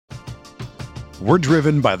We're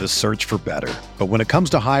driven by the search for better. But when it comes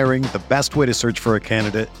to hiring, the best way to search for a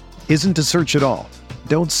candidate isn't to search at all.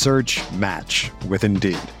 Don't search, match with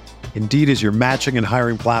Indeed. Indeed is your matching and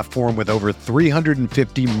hiring platform with over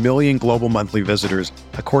 350 million global monthly visitors,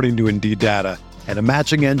 according to Indeed data, and a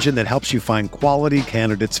matching engine that helps you find quality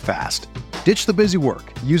candidates fast. Ditch the busy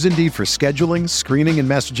work. Use Indeed for scheduling, screening, and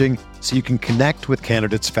messaging so you can connect with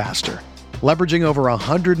candidates faster. Leveraging over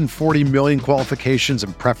 140 million qualifications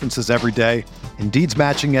and preferences every day, Indeed's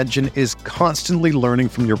matching engine is constantly learning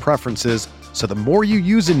from your preferences, so the more you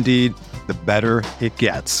use Indeed, the better it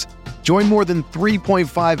gets. Join more than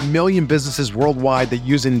 3.5 million businesses worldwide that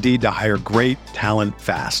use Indeed to hire great talent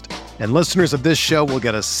fast. And listeners of this show will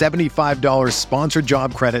get a $75 sponsored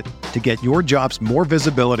job credit to get your jobs more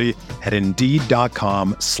visibility at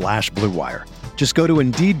Indeed.com/Blue Wire. Just go to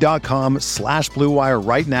Indeed.com/Blue Wire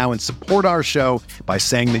right now and support our show by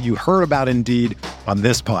saying that you heard about Indeed on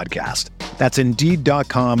this podcast. That's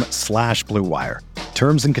Indeed.com/Blue Wire.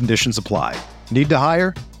 Terms and conditions apply. Need to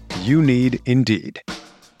hire? You need Indeed.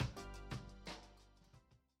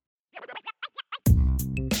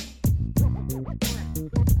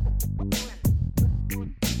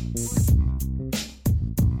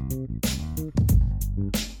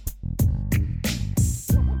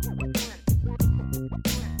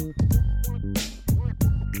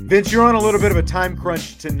 Vince, you're on a little bit of a time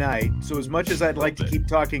crunch tonight, so as much as I'd like to keep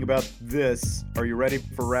talking about this, are you ready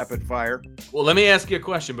for rapid fire? Well, let me ask you a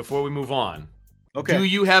question before we move on. Okay. Do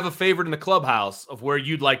you have a favorite in the clubhouse of where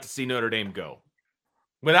you'd like to see Notre Dame go?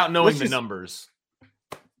 Without knowing the numbers,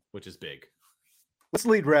 which is big. Let's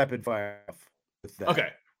lead rapid fire with that. Okay.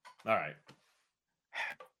 All right.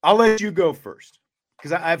 I'll let you go first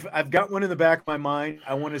because I've got one in the back of my mind.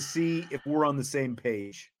 I want to see if we're on the same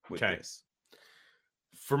page with this.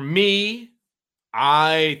 For me,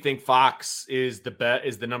 I think Fox is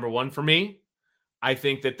the number one for me. I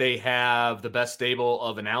think that they have the best stable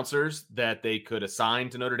of announcers that they could assign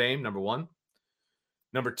to Notre Dame, number one.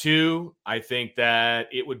 Number two, I think that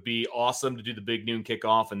it would be awesome to do the big noon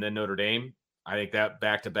kickoff and then Notre Dame. I think that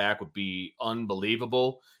back-to-back would be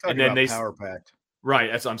unbelievable. Talking and then about power-packed.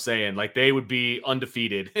 Right, that's what I'm saying. Like, they would be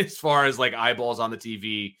undefeated as far as, like, eyeballs on the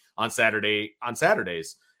TV on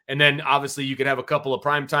Saturdays. And then, obviously, you could have a couple of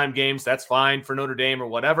primetime games. That's fine for Notre Dame or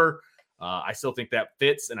whatever. I still think that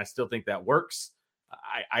fits, and I still think that works.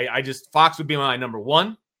 I just – Fox would be my number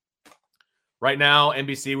one. Right now,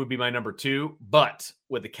 NBC would be my number two, but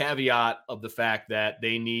with the caveat of the fact that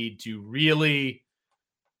they need to really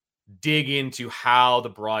dig into how the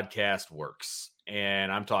broadcast works.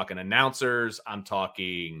 And I'm talking announcers. I'm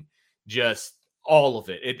talking just all of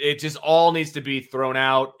it. It just all needs to be thrown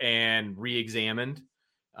out and re-examined.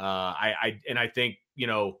 I think,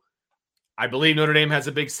 I believe Notre Dame has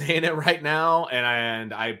a big say in it right now.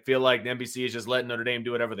 And I feel like the NBC is just letting Notre Dame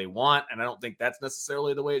do whatever they want. And I don't think that's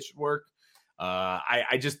necessarily the way it should work.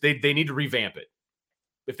 They need to revamp it.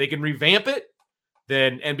 If they can revamp it,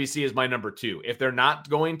 then NBC is my number two. If they're not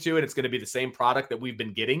going to, and it's going to be the same product that we've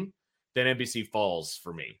been getting, then NBC falls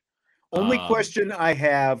for me. Only question I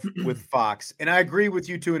have with Fox, and I agree with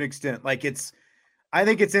you to an extent. Like I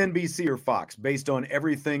think it's NBC or Fox based on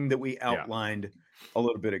everything that we outlined a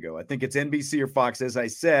little bit ago. I think it's NBC or Fox. As I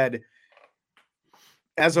said,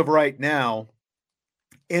 as of right now,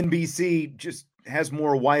 NBC just has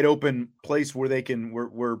more wide open place where they can,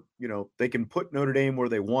 they can put Notre Dame where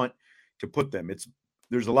they want to put them.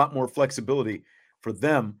 There's a lot more flexibility for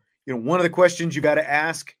them. One of the questions you got to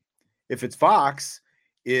ask if it's Fox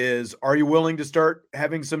is, are you willing to start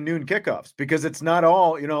having some noon kickoffs? Because it's not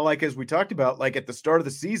all, like as we talked about, like at the start of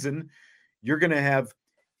the season, you're going to have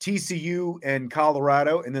TCU and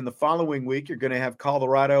Colorado. And then the following week, you're going to have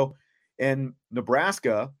Colorado and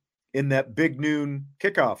Nebraska in that big noon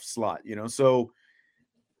kickoff slot, So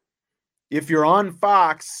if you're on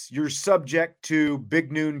Fox, you're subject to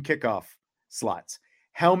big noon kickoff slots.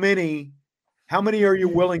 How many are you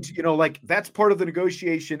willing to, that's part of the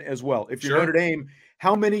negotiation as well. If you're Notre Dame,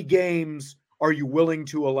 how many games are you willing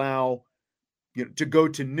to allow, to go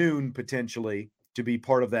to noon potentially to be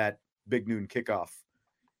part of that big noon kickoff,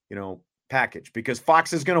 package? Because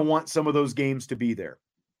Fox is going to want some of those games to be there.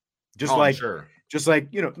 Just like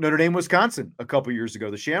Notre Dame, Wisconsin a couple years ago,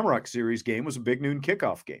 the Shamrock Series game was a big noon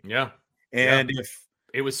kickoff game. Yeah. And if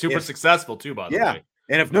it was super successful too, by the way.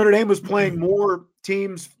 And if Notre Dame was playing more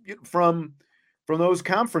teams from those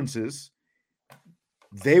conferences,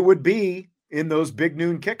 they would be in those big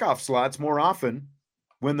noon kickoff slots more often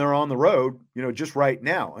when they're on the road, just right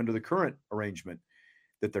now under the current arrangement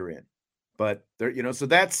that they're in. But they're, so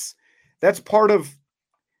that's part of,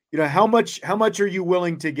 how much are you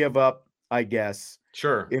willing to give up, I guess,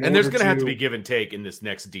 Sure. And there's going to have to be give and take in this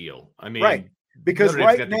next deal. I mean, right. Because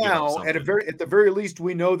right now, at the very least,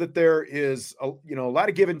 we know that there is a lot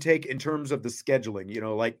of give and take in terms of the scheduling,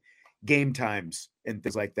 like game times and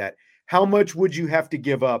things like that. How much would you have to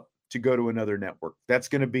give up to go to another network? That's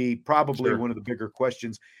going to be probably one of the bigger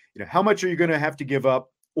questions. How much are you going to have to give up,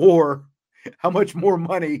 or how much more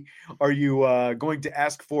money are you going to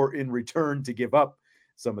ask for in return to give up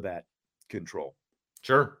some of that control?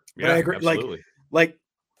 Sure. Yeah, but I agree. Absolutely. Like,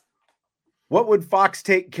 what would Fox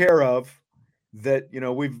take care of that,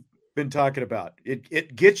 we've been talking about?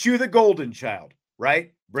 It gets you the golden child,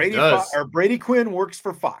 right? Brady Quinn works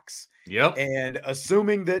for Fox. Yep. And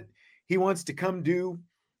assuming that he wants to come do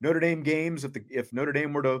Notre Dame games, if Notre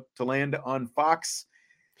Dame were to land on Fox,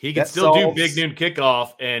 he could still do big noon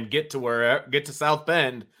kickoff and get to South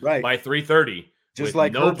Bend by 3:30. Just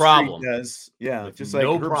like no Herb problem Street does. Yeah, just like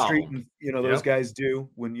Herb Street and those guys do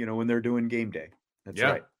when they're doing game day. That's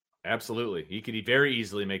right. Absolutely. He could very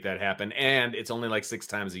easily make that happen. And it's only like 6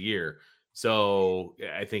 times a year. So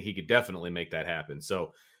I think he could definitely make that happen.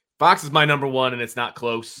 So Fox is my number one, and it's not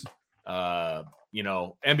close.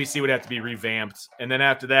 NBC would have to be revamped. And then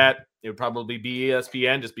after that, it would probably be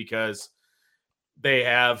ESPN, just because they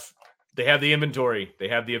have the inventory. They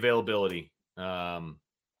have the availability.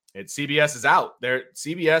 CBS is out.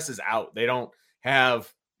 CBS is out. They don't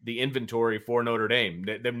have the inventory for Notre Dame.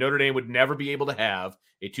 Notre Dame would never be able to have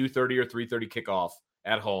a 2:30 or 3:30 kickoff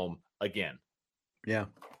at home again. Yeah.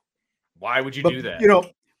 Why would you do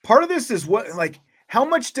that? Part of this is how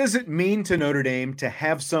much does it mean to Notre Dame to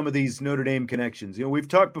have some of these Notre Dame connections? We've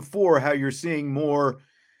talked before how you're seeing more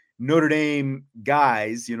Notre Dame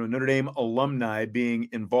guys, Notre Dame alumni being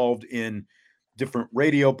involved in different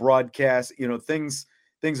radio broadcasts,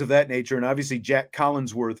 things of that nature. And obviously Jack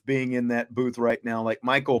Collinsworth being in that booth right now. Like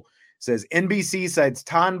Michael says, NBC cites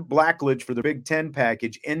Tom Blackledge for the Big Ten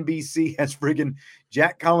package. NBC has friggin'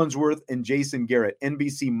 Jack Collinsworth and Jason Garrett.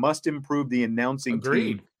 NBC must improve the announcing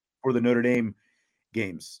team for the Notre Dame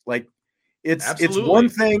games. Like it's one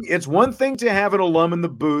thing. It's one thing to have an alum in the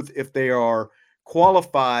booth if they are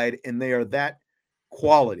qualified and they are that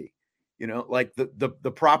quality, like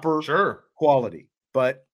the proper quality.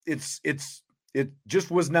 But it just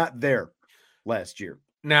was not there last year.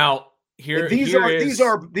 Now these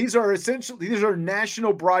are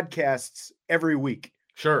national broadcasts every week.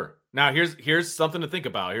 Sure. Now here's something to think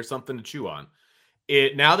about. Here's something to chew on.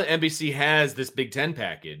 Now that NBC has this Big Ten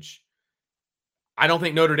package, I don't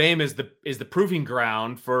think Notre Dame is the proving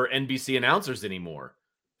ground for NBC announcers anymore.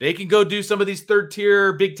 They can go do some of these third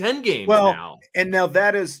tier Big Ten games now. And now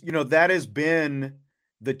that has been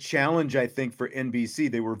the challenge, I think, for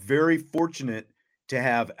NBC. They were very fortunate to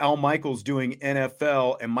have Al Michaels doing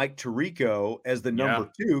NFL and Mike Tirico as the number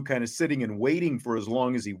 2, kind of sitting and waiting for as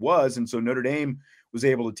long as he was. And so Notre Dame was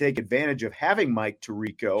able to take advantage of having Mike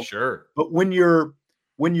Tirico. Sure. But when you're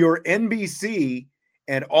NBC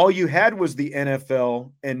and all you had was the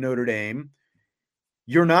NFL and Notre Dame,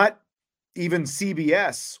 you're not even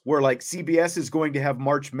CBS, where like CBS is going to have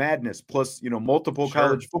March Madness plus, multiple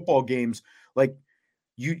college football games. Like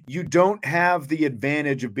you don't have the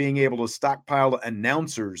advantage of being able to stockpile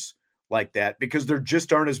announcers like that, because there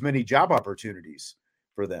just aren't as many job opportunities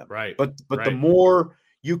for them. Right. But the more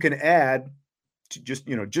you can add to just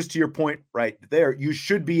to your point right there, you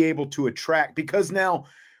should be able to attract, because now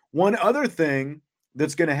one other thing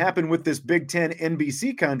that's going to happen with this Big Ten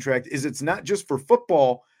NBC contract is it's not just for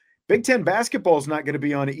football. Big Ten basketball is not going to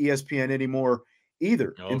be on ESPN anymore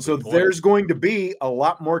either. And so there's going to be a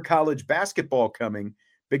lot more college basketball coming,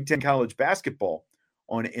 Big Ten college basketball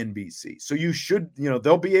on NBC. So you should,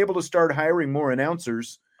 they'll be able to start hiring more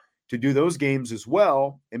announcers to do those games as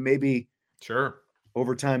well. And maybe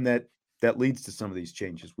over time that leads to some of these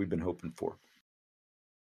changes we've been hoping for.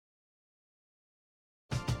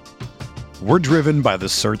 We're driven by the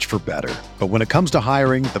search for better. But when it comes to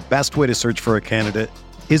hiring, the best way to search for a candidate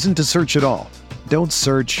isn't to search at all. Don't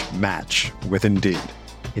search, match with Indeed.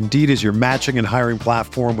 Indeed is your matching and hiring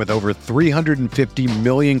platform with over 350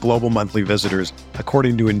 million global monthly visitors,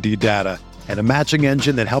 according to Indeed data, and a matching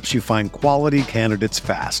engine that helps you find quality candidates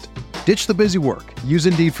fast. Ditch the busy work. Use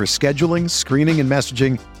Indeed for scheduling, screening, and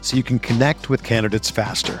messaging so you can connect with candidates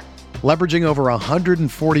faster. Leveraging over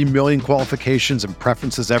 140 million qualifications and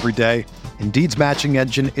preferences every day, Indeed's matching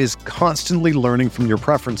engine is constantly learning from your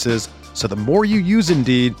preferences, so the more you use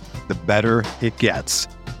Indeed, the better it gets.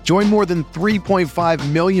 Join more than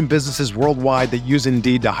 3.5 million businesses worldwide that use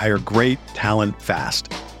Indeed to hire great talent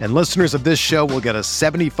fast. And listeners of this show will get a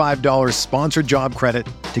 $75 sponsored job credit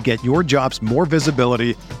to get your jobs more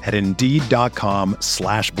visibility at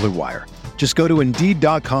Indeed.com/Blue Wire. Just go to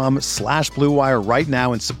Indeed.com/Blue Wire right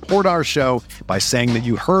now and support our show by saying that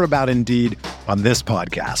you heard about Indeed on this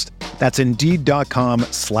podcast. That's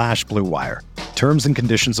Indeed.com/Blue Wire. Terms and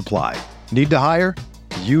conditions apply. Need to hire?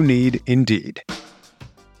 You need Indeed.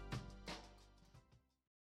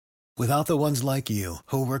 Without the ones like you,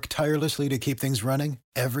 who work tirelessly to keep things running,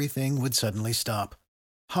 everything would suddenly stop.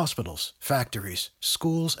 Hospitals, factories,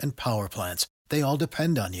 schools, and power plants, they all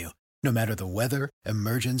depend on you. No matter the weather,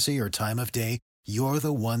 emergency, or time of day, you're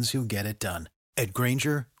the ones who get it done. At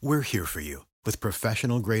Grainger, we're here for you with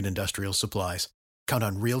professional-grade industrial supplies. Count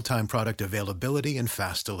on real-time product availability and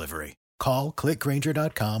fast delivery. Call, click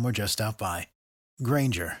Grainger.com, or just stop by.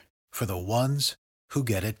 Grainger, for the ones who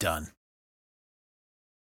get it done.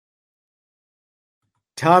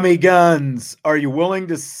 Tommy Guns, are you willing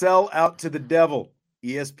to sell out to the devil,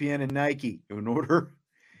 ESPN and Nike, in order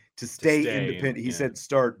to stay independent? He said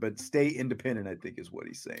start, but stay independent, I think is what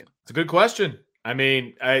he's saying. It's a good question. I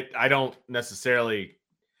mean, I don't necessarily,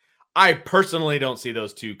 I personally don't see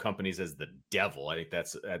those two companies as the devil. I think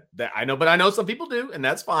that's that I know, but I know some people do, and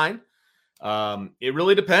that's fine. It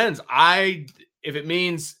really depends. If it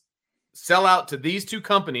means sell out to these two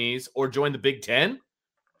companies or join the Big Ten,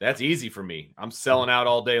 that's easy for me. I'm selling out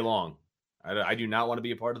all day long. I do not want to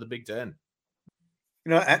be a part of the Big Ten. You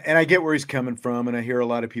know, and I get where he's coming from, and I hear a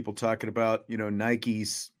lot of people talking about,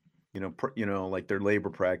 Nike's, like their labor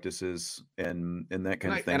practices and that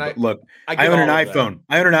kind of thing. But look, I own an iPhone.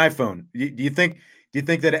 I own an iPhone. Do you think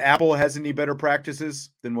that Apple has any better practices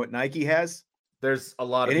than what Nike has? There's a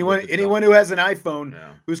lot of anyone who has an iPhone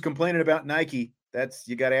who's complaining about Nike.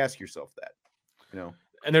 You got to ask yourself that,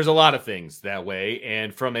 And there's a lot of things that way.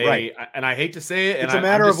 And from and I hate to say it, it's a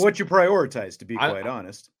matter of what you prioritize, to be quite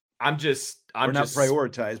honest. I'm not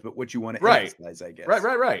prioritize, but what you want to emphasize, I guess.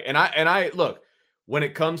 Right. And I look, when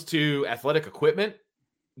it comes to athletic equipment,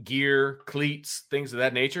 gear, cleats, things of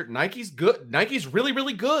that nature, Nike's good. Nike's really,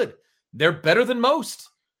 really good. They're better than most.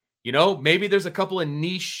 Maybe there's a couple of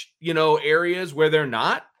niche, areas where they're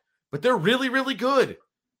not, but they're really, really good.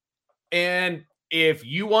 And if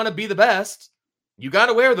you want to be the best, you got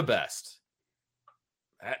to wear the best.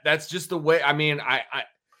 That's just the way. I mean,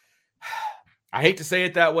 I hate to say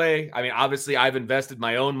it that way. I mean, obviously, I've invested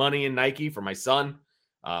my own money in Nike for my son,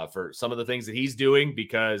 for some of the things that he's doing,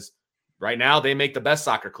 because right now they make the best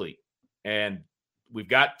soccer cleat. And we've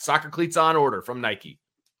got soccer cleats on order from Nike.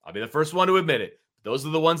 I'll be the first one to admit it. Those are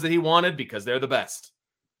the ones that he wanted because they're the best.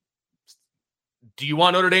 Do you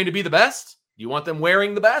want Notre Dame to be the best? Do you want them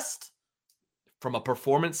wearing the best? From a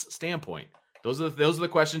performance standpoint, those are the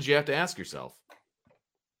questions you have to ask yourself.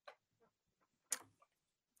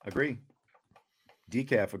 Agree.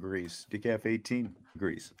 Decaf agrees. Decaf 18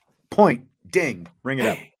 agrees. Point. Ding. Ring it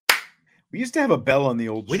up. We used to have a bell on the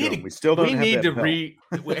old show. We still don't have that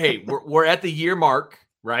bell. Hey, we're at the year mark,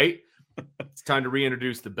 right? It's time to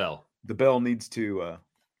reintroduce the bell. The bell needs to,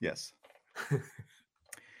 yes.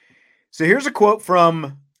 So here's a quote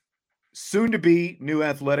from soon-to-be new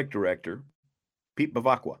athletic director, Pete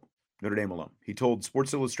Bevacqua, Notre Dame alum. He told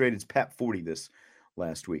Sports Illustrated's Pat 40 this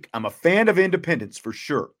last week. I'm a fan of independence for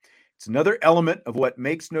sure. It's another element of what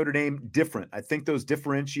makes Notre Dame different. I think those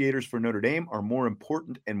differentiators for Notre Dame are more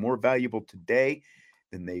important and more valuable today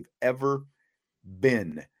than they've ever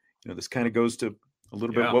been. This kind of goes to a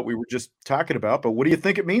little bit what we were just talking about, but what do you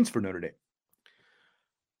think it means for Notre Dame?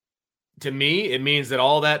 To me, it means that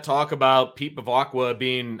all that talk about Pete Bevacqua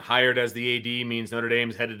being hired as the AD means Notre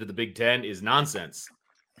Dame's headed to the Big Ten is nonsense.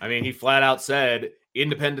 I mean, he flat out said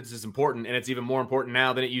independence is important, and it's even more important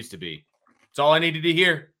now than it used to be. That's all I needed to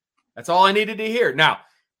hear. That's all I needed to hear. Now,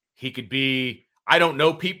 he could be, I don't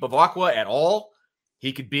know Pete Bevacqua at all.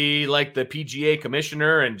 He could be like the PGA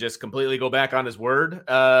commissioner and just completely go back on his word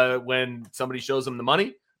when somebody shows him the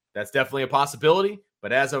money. That's definitely a possibility.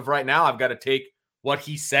 But as of right now, I've got to take what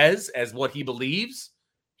he says as what he believes.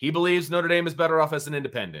 He believes Notre Dame is better off as an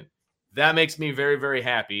independent. That makes me very, very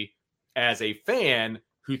happy as a fan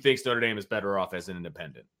who thinks Notre Dame is better off as an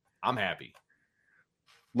independent. I'm happy.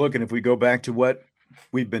 Look, and if we go back to what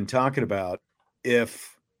we've been talking about,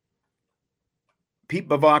 if Pete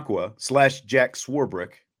Bevacqua / Jack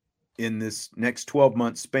Swarbrick in this next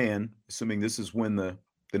 12-month span, assuming this is when the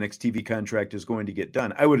next TV contract is going to get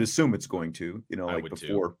done, I would assume it's going to,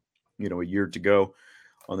 before, a year to go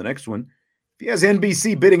on the next one. If he has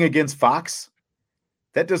NBC bidding against Fox,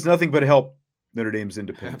 that does nothing but help Notre Dame's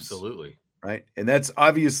independence. Absolutely. Right. And that's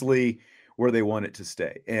obviously where they want it to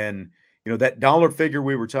stay. And, that dollar figure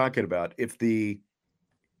we were talking about, if the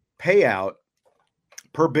payout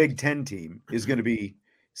per Big Ten team is going to be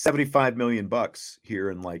 $75 million here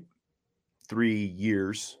in like 3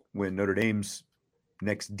 years when Notre Dame's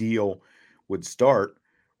next deal would start.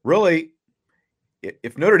 Really,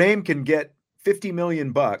 if Notre Dame can get $50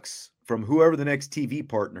 million from whoever the next TV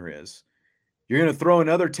partner is, you're going to throw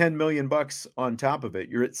another $10 million on top of it.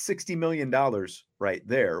 You're at $60 million right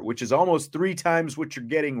there, which is almost 3 times what you're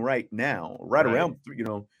getting right now, right around,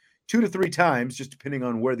 2 to 3 times, just depending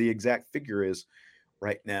on where the exact figure is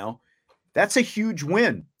right now. That's a huge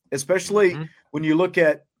win, especially when you look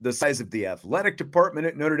at the size of the athletic department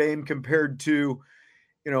at Notre Dame compared to,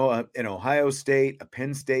 an Ohio State, a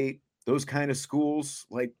Penn State, those kind of schools.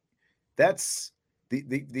 Like, that's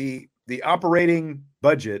the operating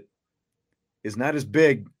budget is not as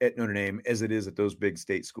big at Notre Dame as it is at those big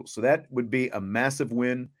state schools. So that would be a massive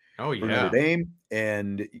win for Notre Dame.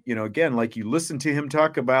 And, again, like you listen to him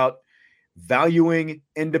talk about valuing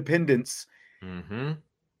independence,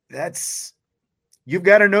 you've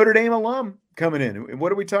got a Notre Dame alum coming in. And what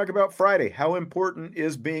do we talk about Friday? How important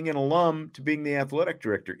is being an alum to being the athletic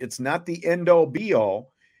director? It's not the end all be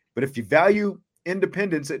all, but if you value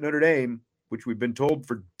independence at Notre Dame, which we've been told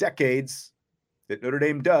for decades that Notre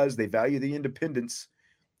Dame does, they value the independence.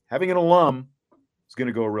 Having an alum is going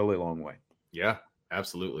to go a really long way. Yeah,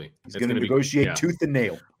 absolutely. He's going to negotiate tooth and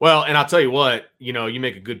nail. Well, and I'll tell you what, you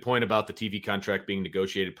make a good point about the TV contract being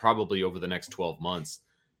negotiated probably over the next 12 months.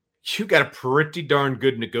 You got a pretty darn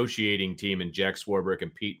good negotiating team in Jack Swarbrick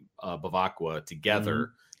and Pete Bevacqua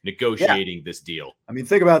together negotiating this deal. I mean,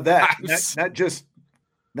 think about that. Not just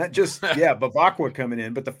Bevacqua coming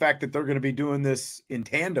in, but the fact that they're going to be doing this in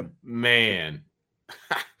tandem. Man,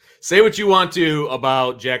 say what you want to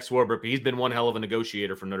about Jack Swarbrick, but he's been one hell of a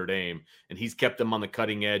negotiator for Notre Dame, and he's kept them on the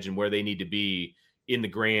cutting edge and where they need to be in the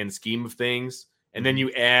grand scheme of things. And then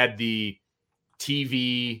you add the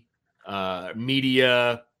TV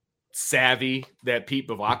media savvy that Pete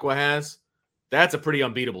Bevacqua has. That's a pretty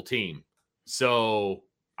unbeatable team. So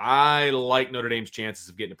I like Notre Dame's chances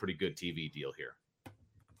of getting a pretty good TV deal here.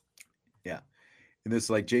 Yeah. And this,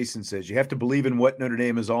 like Jason says, you have to believe in what Notre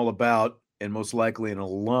Dame is all about. And most likely an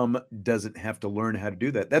alum doesn't have to learn how to do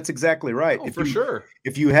that. That's exactly right. For sure.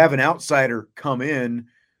 If you have an outsider come in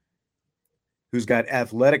who's got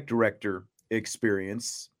athletic director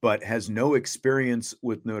experience, but has no experience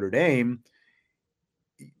with Notre Dame,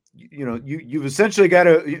 you've essentially got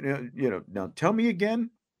to, now tell me again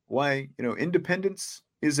why, independence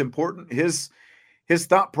is important. His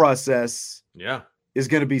thought process is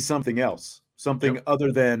going to be something else,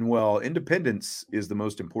 other than, well, independence is the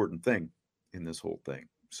most important thing in this whole thing.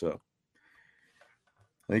 So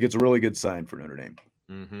I think it's a really good sign for Notre Dame.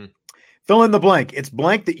 Fill in the blank. It's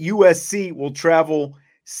blank that USC will travel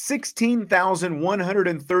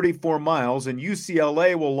 16,134 miles and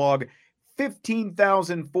UCLA will log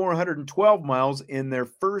 15,412 miles in their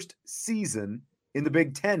first season in the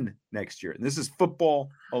Big Ten next year. And this is football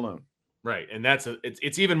alone. Right. And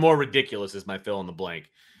it's even more ridiculous as my fill in the blank.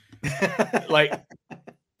 Like,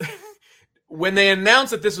 when they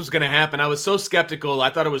announced that this was going to happen, I was so skeptical. I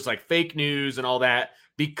thought it was like fake news and all that.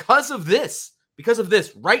 Because of this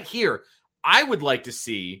right here, I would like to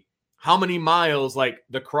see how many miles, like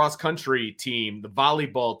the cross country team, the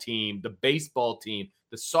volleyball team, the baseball team,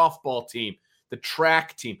 the softball team, the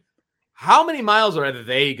track team, how many miles are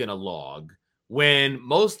they going to log when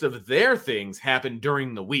most of their things happen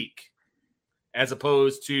during the week, as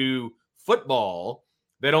opposed to football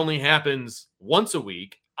that only happens once a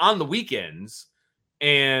week on the weekends,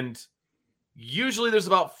 and usually there's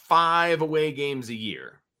about 5 away games a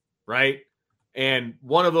year, right? And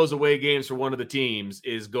one of those away games for one of the teams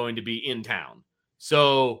is going to be in town.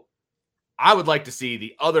 So I would like to see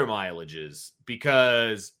the other mileages,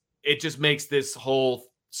 because it just makes this whole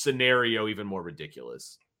scenario even more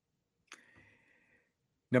ridiculous.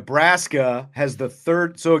 Nebraska has the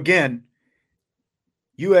third. So again,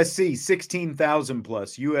 USC 16,000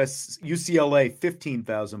 plus, UCLA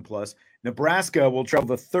 15,000 plus. Nebraska will travel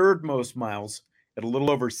the third most miles at a little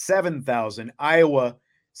over 7,000. Iowa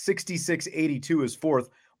 6,682 is fourth.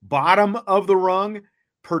 Bottom of the rung,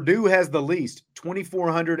 Purdue has the least,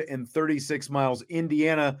 2,436 miles.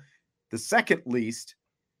 Indiana, the second least,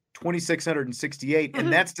 2,668.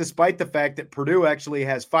 And that's despite the fact that Purdue actually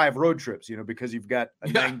has 5 road trips, because you've got a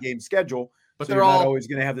 9-game schedule. But so they're not all always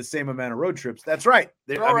going to have the same amount of road trips. That's right.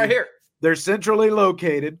 They're all right here. They're centrally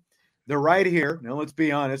located. They're right here. Now, let's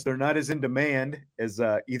be honest. They're not as in demand as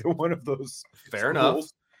either one of those. Fair enough.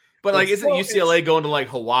 But isn't UCLA going to like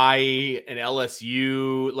Hawaii and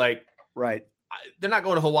LSU? Like, right. They're not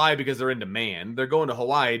going to Hawaii because they're in demand. They're going to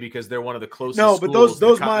Hawaii because they're one of the closest. No, but those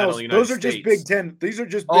miles, those are just Big Ten. These are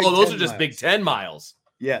just those are just Big Ten miles.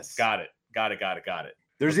 Yes. Got it.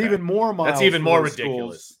 There's even more miles. That's even more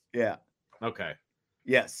ridiculous. Yeah. Okay.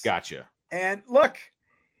 Yes. Gotcha. And look,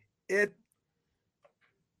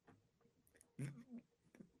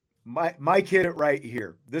 Mike hit it right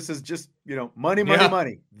here. This is just,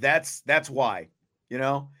 money. That's why,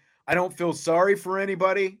 I don't feel sorry for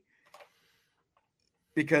anybody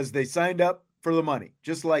because they signed up for the money,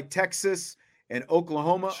 just like Texas and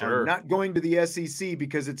Oklahoma are not going to the SEC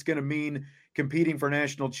because it's going to mean competing for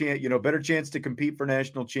better chance to compete for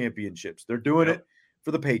national championships. They're doing it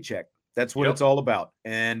for the paycheck. That's what it's all about.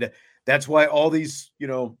 And that's why all these,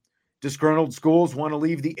 disgruntled schools want to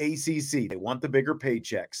leave the ACC. They want the bigger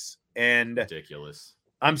paychecks. And ridiculous.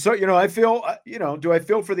 I'm so, I feel, do I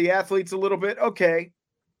feel for the athletes a little bit? Okay,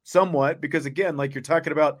 somewhat, because again, like you're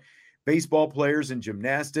talking about baseball players and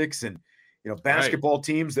gymnastics and, basketball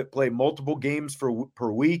teams that play multiple games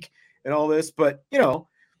per week and all this. But,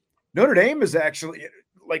 Notre Dame is actually,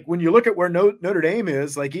 like, when you look at where Notre Dame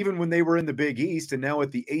is, like, even when they were in the Big East and now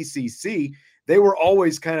at the ACC, they were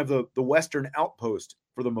always kind of the Western outpost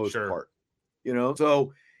for the most part,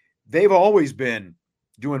 so they've always been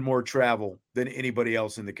doing more travel than anybody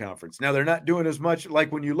else in the conference. Now they're not doing as much.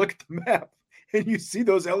 Like when you look at the map and you see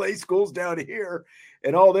those LA schools down here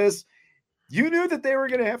and all this, you knew that they were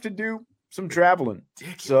going to have to do some traveling.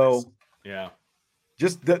 Ridiculous. So yeah,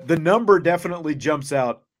 just the number definitely jumps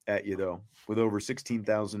out at you though, with over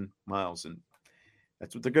 16,000 miles. And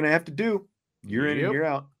that's what they're going to have to do year in and year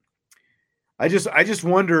out. I just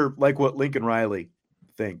wonder, like, what Lincoln Riley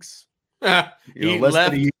thinks. He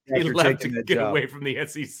left to get away from the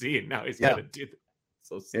SEC, and now he's got to do that.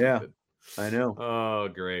 So stupid. Yeah, I know. Oh,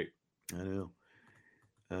 great. I know.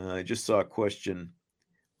 I just saw a question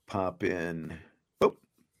pop in. Oh,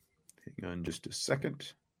 hang on just a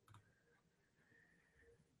second.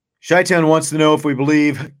 Chi-Town wants to know if we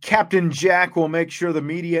believe Captain Jack will make sure the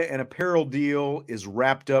media and apparel deal is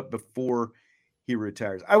wrapped up before he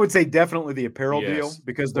retires. I would say definitely the apparel deal,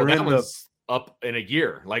 because they're up in a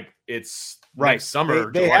year. Like, it's next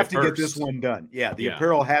summer. They have to get this one done. Yeah, the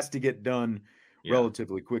apparel has to get done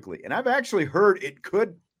relatively quickly. And I've actually heard it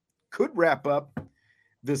could wrap up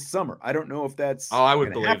this summer. I don't know if that's I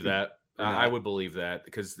would believe that. I would believe that,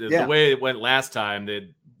 because the way it went last time,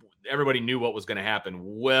 that everybody knew what was going to happen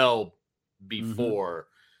well before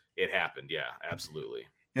it happened. Yeah, absolutely.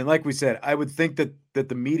 And like we said, I would think that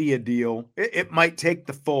the media deal, it might take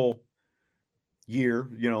the full year,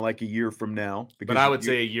 like a year from now. But I would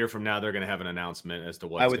say a year from now, they're going to have an announcement as to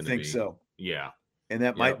what's going to be. I would think so. Yeah. And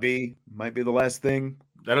that might be the last thing.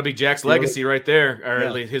 That'll be Jack's legacy right there, or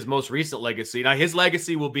at least his most recent legacy. Now, his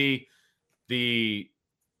legacy will be the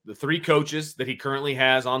three coaches that he currently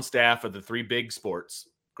has on staff of the three big sports: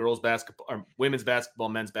 girls basketball, or women's basketball,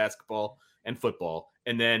 men's basketball, and football,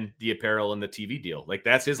 and then the apparel and the TV deal. Like,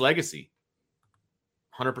 that's his legacy.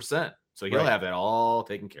 100%. So he'll have that all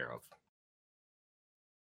taken care of.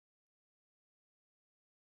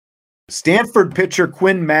 Stanford pitcher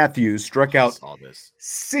Quinn Matthews struck out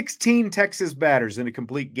 16 Texas batters in a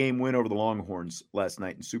complete game win over the Longhorns last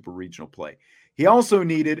night in Super Regional play. He also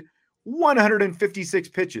needed 156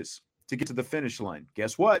 pitches to get to the finish line.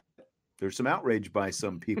 Guess what? There's some outrage by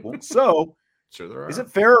some people. So, sure there are. Is it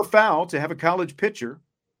fair or foul to have a college pitcher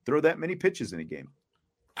throw that many pitches in a game?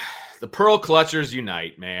 The Pearl Clutchers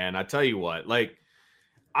unite, man. I tell you what, like,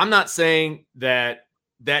 I'm not saying that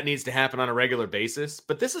needs to happen on a regular basis,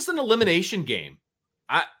 but this is an elimination game.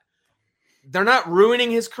 They're not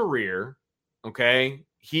ruining his career, okay?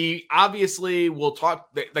 He obviously will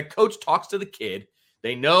talk. The coach talks to the kid.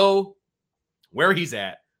 They know where he's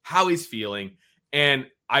at, how he's feeling, and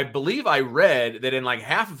I believe I read that in like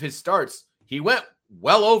half of his starts, he went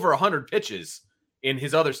well over 100 pitches in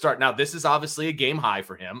his other start. Now, this is obviously a game high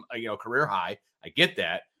for him, career high. I get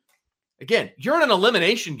that. Again, you're in an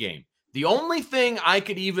elimination game. The only thing I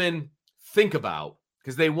could even think about,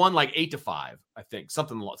 because they won like 8-5, I think,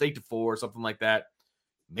 something 8-4, something like that.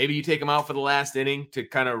 Maybe you take him out for the last inning to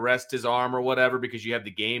kind of rest his arm or whatever, because you have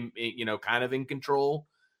the game, kind of in control.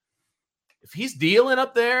 If he's dealing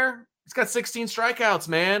up there, he's got 16 strikeouts,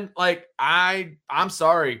 man. Like, I'm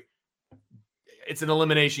sorry. It's an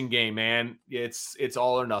elimination game, man. It's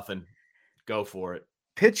all or nothing. Go for it.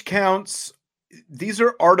 Pitch counts. These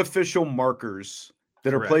are artificial markers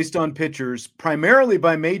that are placed on pitchers primarily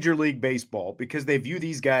by Major League Baseball, because they view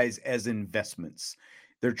these guys as investments.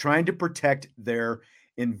 They're trying to protect their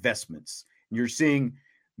investments. You're seeing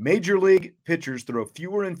Major League pitchers throw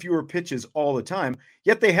fewer and fewer pitches all the time,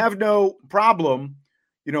 yet they have no problem,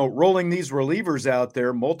 rolling these relievers out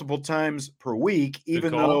there multiple times per week,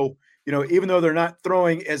 even though they're not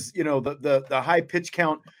throwing as, the high pitch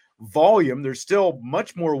count volume. There's still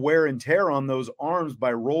much more wear and tear on those arms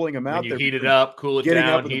by rolling them out there. Heat it up, cool it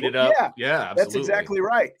down, heat it up. Yeah, absolutely. That's exactly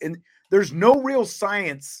right. And there's no real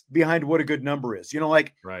science behind what a good number is.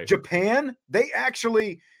 Japan, they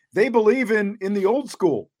actually, they believe in the old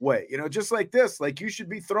school way, just like this. Like, you should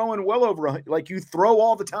be throwing well over, like you throw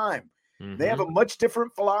all the time. They have a much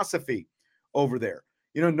different philosophy over there.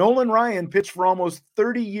 Nolan Ryan pitched for almost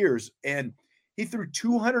 30 years, and he threw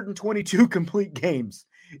 222 complete games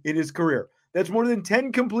in his career. That's more than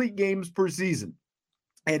 10 complete games per season.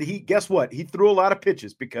 And guess what? He threw a lot of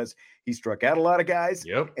pitches because he struck out a lot of guys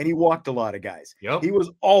and he walked a lot of guys. He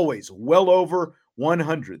was always well over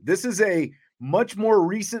 100. This is a much more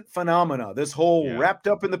recent phenomena, this whole wrapped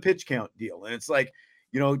up in the pitch count deal. And it's like,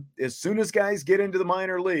 as soon as guys get into the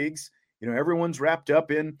minor leagues, everyone's wrapped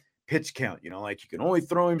up in pitch count, like you can only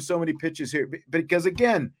throw him so many pitches here. Because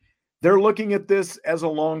again, they're looking at this as a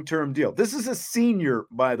long-term deal. This is a senior,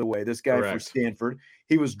 by the way, this guy for Stanford.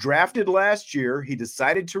 He was drafted last year. He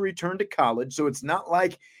decided to return to college. So it's not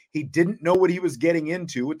like he didn't know what he was getting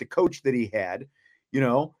into with the coach that he had,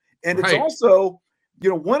 and it's also,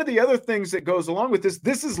 one of the other things that goes along with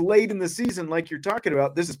this is late in the season, like you're talking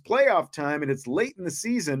about. This is playoff time and it's late in the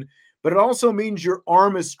season, but it also means your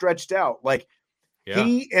arm is stretched out. Like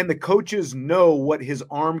he and the coaches know what his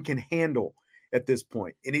arm can handle at this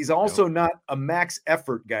point. And he's also not a max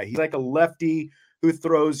effort guy. He's like a lefty who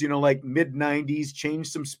throws, like mid 90s, change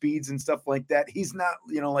some speeds and stuff like that. He's not,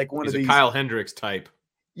 like one of these Kyle Hendricks type.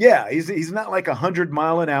 Yeah. He's not like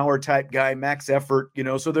 100-mile-an-hour type guy, max effort,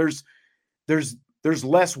 so there's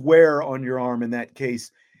less wear on your arm in that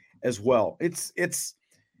case as well. It's,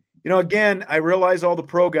 again, I realize all the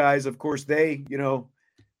pro guys, of course, they,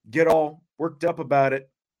 get all worked up about it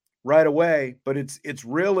right away, but it's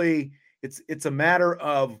really, it's a matter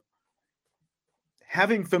of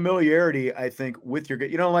having familiarity, I think, with your,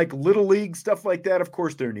 like little league stuff like that. Of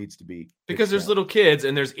course, there needs to be, because there's little kids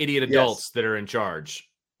and there's idiot adults that are in charge.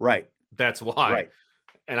 Right. That's why. Right.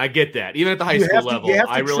 And I get that. Even at the high school level,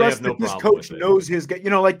 I really have no problem with it. This coach knows his guy.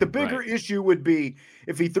 Like the bigger issue would be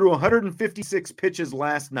if he threw 156 pitches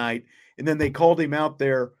last night and then they called him out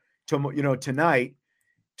there to, tonight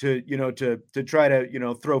to try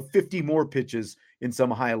to, throw 50 more pitches in some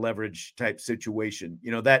high leverage type situation,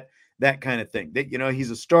 that kind of thing. That,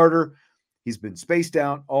 he's a starter. He's been spaced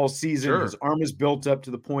out all season. Sure. His arm is built up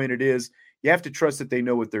to the point it is. You have to trust that they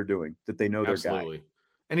know what they're doing, that they know their guy.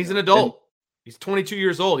 And he's an adult. He's 22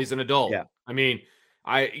 years old. He's an adult. Yeah. I mean,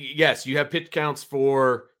 yes, you have pitch counts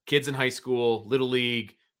for kids in high school, little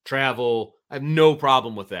league, travel. I have no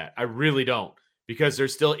problem with that. I really don't, because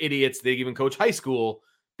there's still idiots. They even coach high school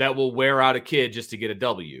that will wear out a kid just to get a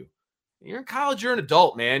W. You're in college. You're an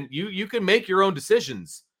adult, man. You can make your own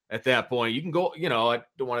decisions at that point. You can go, I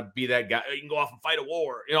don't want to be that guy. You can go off and fight a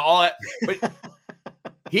war, all that, but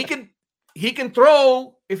he can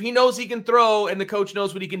throw if he knows he can throw, and the coach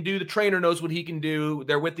knows what he can do. The trainer knows what he can do.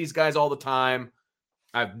 They're with these guys all the time.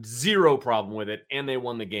 I have zero problem with it, and they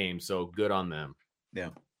won the game, so good on them.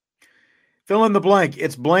 Yeah. Fill in the blank.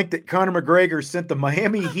 It's blank that Conor McGregor sent the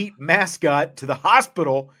Miami Heat mascot to the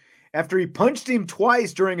hospital after he punched him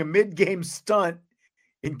twice during a mid-game stunt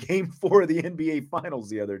in Game 4 of the NBA Finals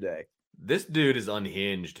the other day. This dude is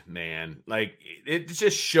unhinged, man. Like, it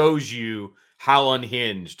just shows you how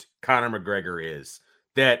unhinged Conor McGregor is,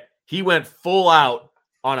 that he went full out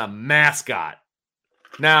on a mascot.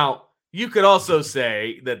 Now, you could also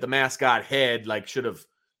say that the mascot head should have,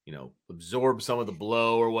 absorbed some of the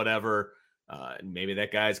blow or whatever. Maybe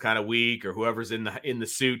that guy's kind of weak, or whoever's in the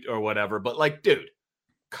suit or whatever. But dude,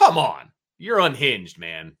 come on. You're unhinged,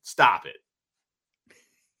 man. Stop it.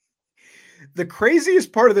 The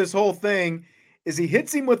craziest part of this whole thing is he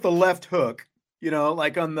hits him with the left hook,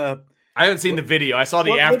 on the... I haven't seen the video. I saw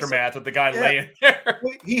the aftermath with the guy laying there.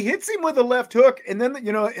 He hits him with a left hook, and then,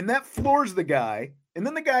 and that floors the guy. And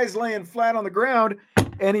then the guy's laying flat on the ground,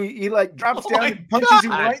 and he drops down and punches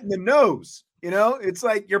him right in the nose. It's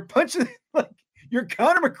like you're punching, you're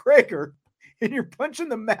Conor McGregor, and you're punching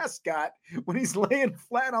the mascot when he's laying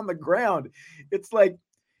flat on the ground. It's like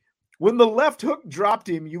when the left hook dropped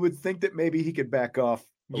him, you would think that maybe he could back off.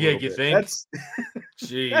 Yeah, you think?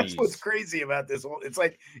 That's what's crazy about this whole. It's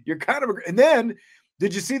like you're kind of. And then,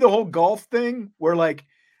 did you see the whole golf thing where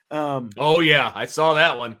oh yeah, I saw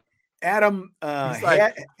that one. Adam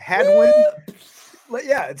Hadwin.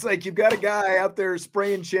 Yeah, it's like you've got a guy out there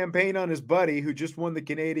spraying champagne on his buddy who just won the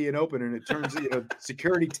Canadian Open, and it turns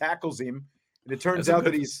security tackles him, and it turns out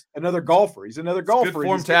that he's another golfer. He's another golfer. Good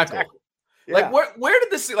form tackle. Yeah. Where did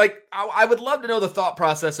this? I would love to know the thought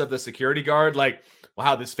process of the security guard.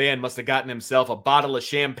 Wow, this fan must have gotten himself a bottle of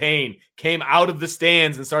champagne, came out of the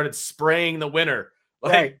stands and started spraying the winner.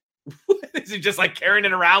 Right. Is he just carrying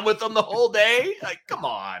it around with him the whole day? Come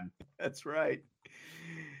on. That's right.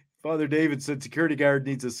 Father David said security guard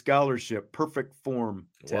needs a scholarship. Perfect form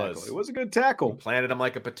tackle. It was a good tackle. He planted him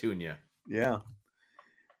like a petunia. Yeah.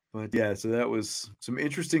 But yeah, so that was some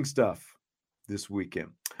interesting stuff this weekend.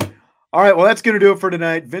 All right, well, that's going to do it for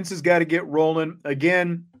tonight. Vince has got to get rolling.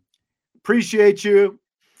 Again, appreciate you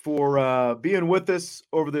for being with us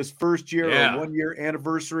over this first year or 1 year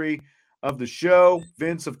anniversary of the show.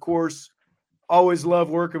 Vince, of course, always love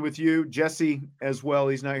working with you. Jesse as well.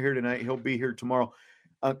 He's not here tonight. He'll be here tomorrow.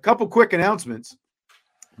 A couple quick announcements.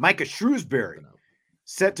 Micah Shrewsbury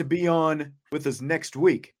set to be on with us next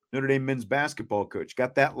week. Notre Dame men's basketball coach.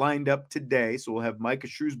 Got that lined up today. So we'll have Micah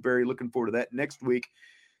Shrewsbury. Looking forward to that next week.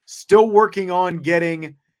 Still working on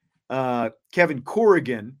getting Kevin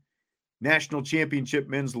Corrigan, national championship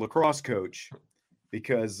men's lacrosse coach,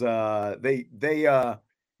 because they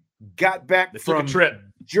got back from a trip.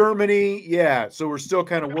 Germany. Yeah, so we're still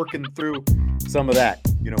kind of working through some of that,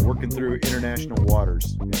 working through international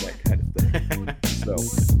waters and that kind of thing. So,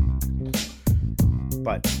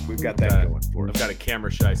 but we've got that going for us. I've got a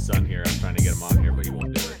camera shy son here. I'm trying to get him on here, but he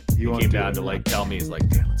won't do it. He came down to tell me, he's like,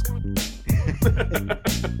 "Dad, let's go."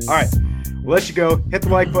 All right, we'll let you go. Hit the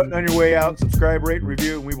like button on your way out. Subscribe, rate, and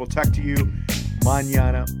review, and we will talk to you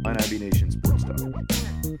mañana on IB Nation Sports Talk.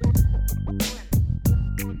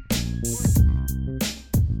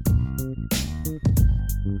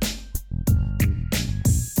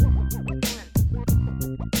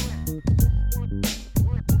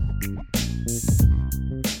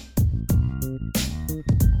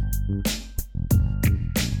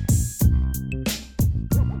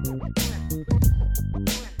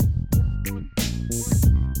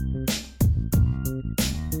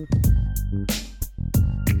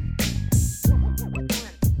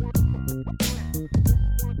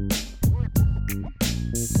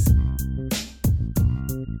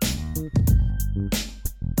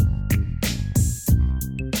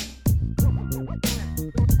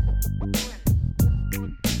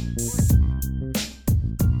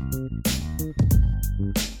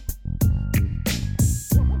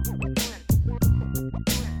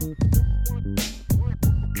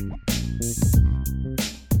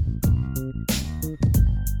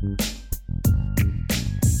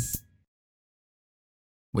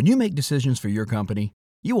 When you make decisions for your company,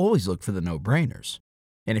 you always look for the no-brainers.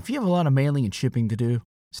 And if you have a lot of mailing and shipping to do,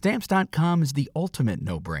 Stamps.com is the ultimate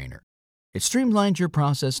no-brainer. It streamlines your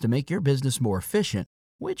process to make your business more efficient,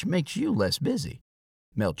 which makes you less busy.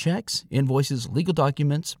 Mail checks, invoices, legal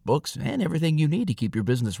documents, books, and everything you need to keep your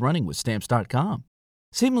business running with Stamps.com.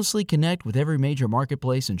 Seamlessly connect with every major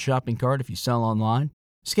marketplace and shopping cart if you sell online.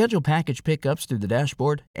 Schedule package pickups through the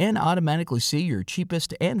dashboard and automatically see your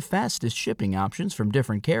cheapest and fastest shipping options from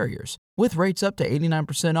different carriers, with rates up to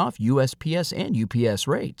 89% off USPS and UPS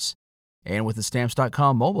rates. And with the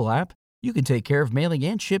Stamps.com mobile app, you can take care of mailing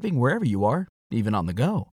and shipping wherever you are, even on the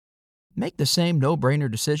go. Make the same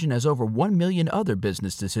no-brainer decision as over 1 million other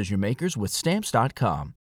business decision makers with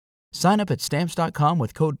Stamps.com. Sign up at Stamps.com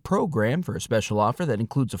with code PROGRAM for a special offer that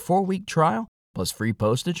includes a 4-week trial, plus free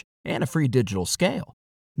postage and a free digital scale.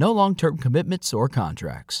 No long-term commitments or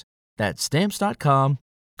contracts. That's Stamps.com,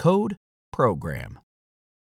 code PROGRAM.